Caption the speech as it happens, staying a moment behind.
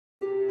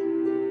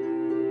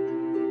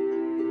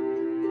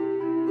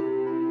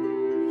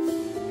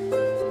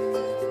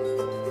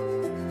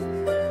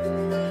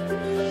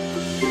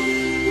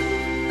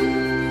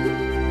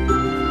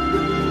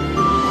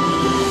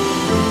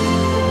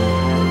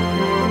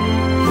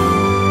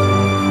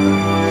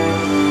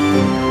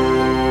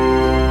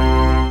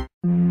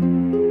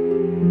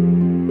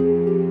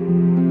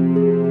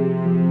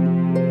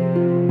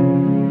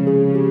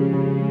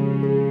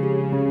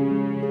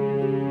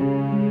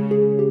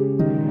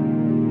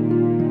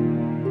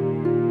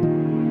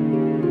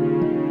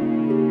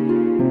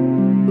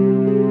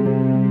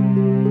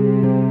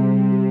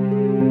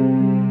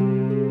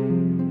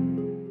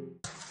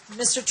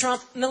Mr.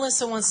 Trump,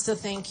 Melissa wants to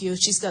thank you.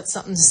 She's got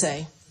something to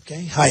say.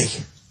 Okay. Hi.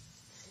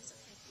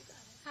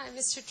 Hi,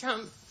 Mr.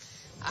 Trump.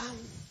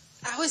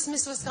 I was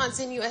Miss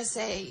Wisconsin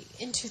USA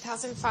in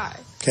 2005.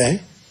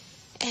 Okay.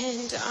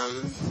 And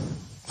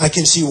I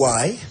can see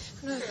why.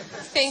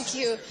 Thank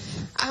you.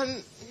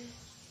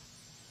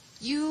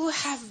 You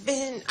have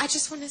been, I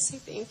just want to say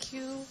thank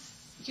you.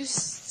 You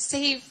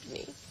saved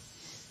me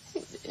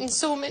in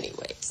so many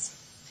ways.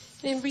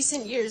 And in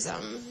recent years,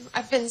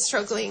 I've been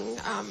struggling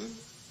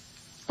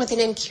with an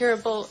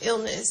incurable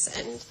illness,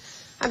 and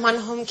I'm on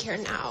home care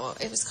now.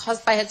 It was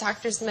caused by a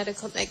doctor's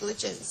medical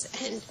negligence.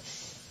 And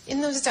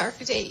in those dark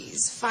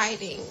days,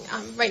 fighting,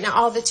 right now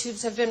all the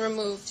tubes have been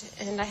removed,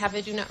 and I have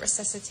a do not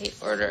resuscitate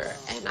order,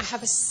 and I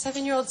have a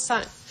 7-year-old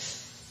son.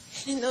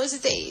 And in those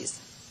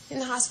days, in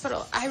the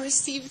hospital, I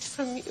received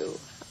from you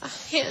a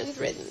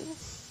handwritten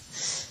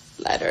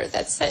letter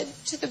that said,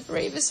 "To the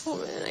bravest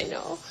woman I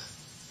know."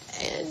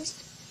 And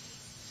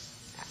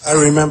I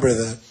remember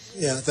that.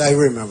 Yeah, I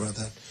remember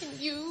that.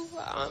 you,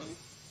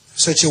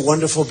 Such a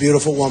wonderful,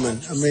 beautiful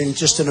woman. I mean,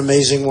 just an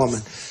amazing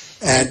woman.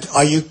 And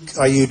are you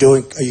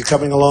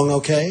coming along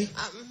okay?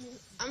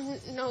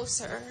 No,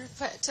 sir,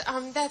 but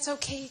that's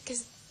okay,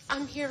 because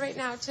I'm here right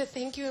now to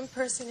thank you in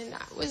person, and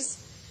that was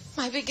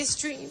my biggest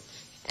dream.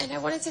 And I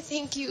wanted to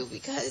thank you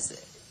because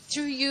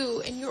through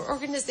you and your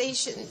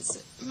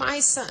organizations, my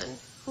son,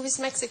 who is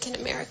Mexican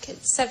American,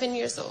 7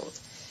 years old,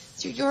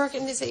 through your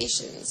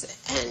organizations,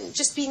 and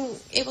just being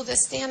able to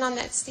stand on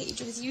that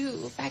stage with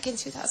you back in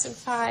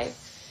 2005,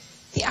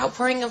 the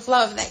outpouring of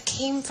love that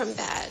came from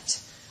that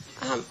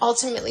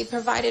ultimately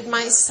provided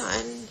my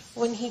son,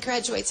 when he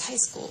graduates high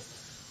school,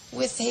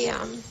 with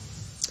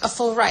a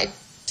full ride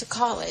to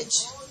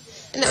college.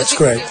 And that's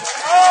great.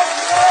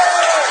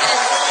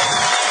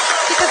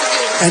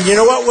 And you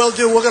know what we'll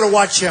do? We're going to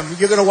watch him.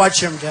 You're going to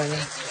watch him, Tanya.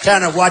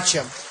 Tana, watch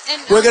him.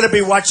 We're going to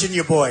be watching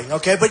your boy,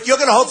 okay? But you're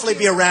going to hopefully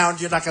be around.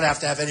 You're not going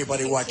to have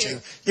anybody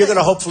watching. You're going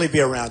to hopefully be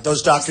around.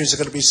 Those doctors are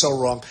going to be so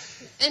wrong.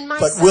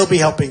 But we'll be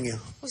helping you.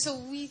 So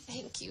we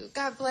thank you.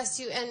 God bless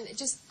you. And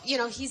just, you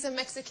know, he's a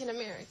Mexican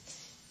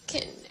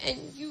American. And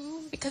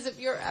you, because of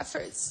your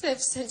efforts,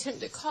 have sent him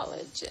to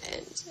college.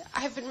 And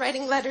I've been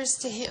writing letters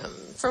to him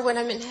for when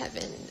I'm in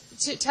heaven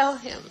to tell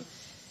him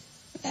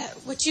that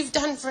what you've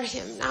done for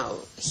him, now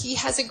he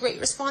has a great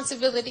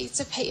responsibility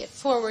to pay it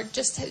forward,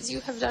 just as you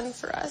have done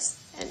for us.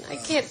 And I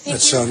can't thank you.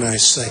 That's so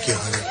nice. Thank you,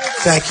 honey.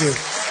 Thank you.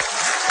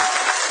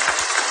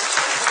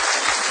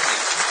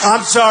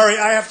 I'm sorry.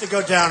 I have to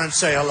go down and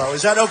say hello.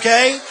 Is that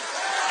okay?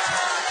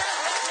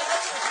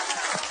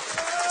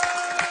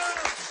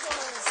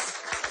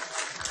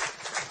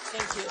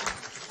 Thank you.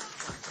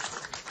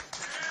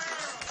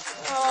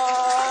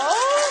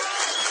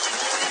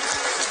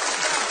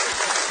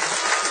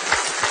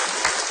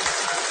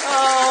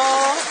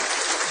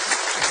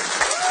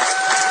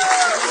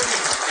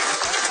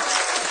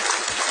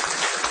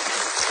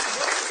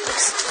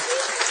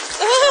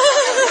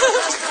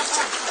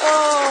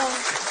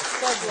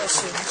 God bless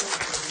you.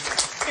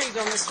 Here you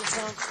go, Mr.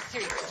 Trump.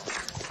 Here you go.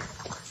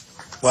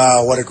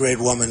 Wow, what a great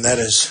woman that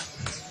is.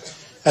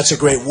 That's a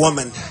great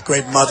woman,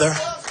 great mother.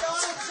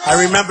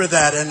 I remember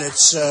that, and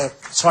it's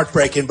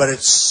heartbreaking, but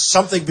it's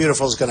something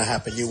beautiful is going to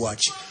happen. You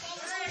watch.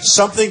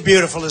 Something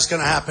beautiful is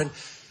going to happen.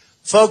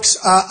 Folks,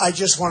 I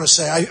just want to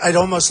say, I'd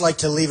almost like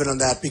to leave it on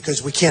that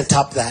because we can't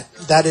top that.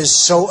 That is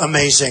so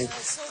amazing.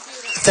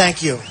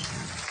 Thank you.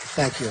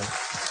 Thank you.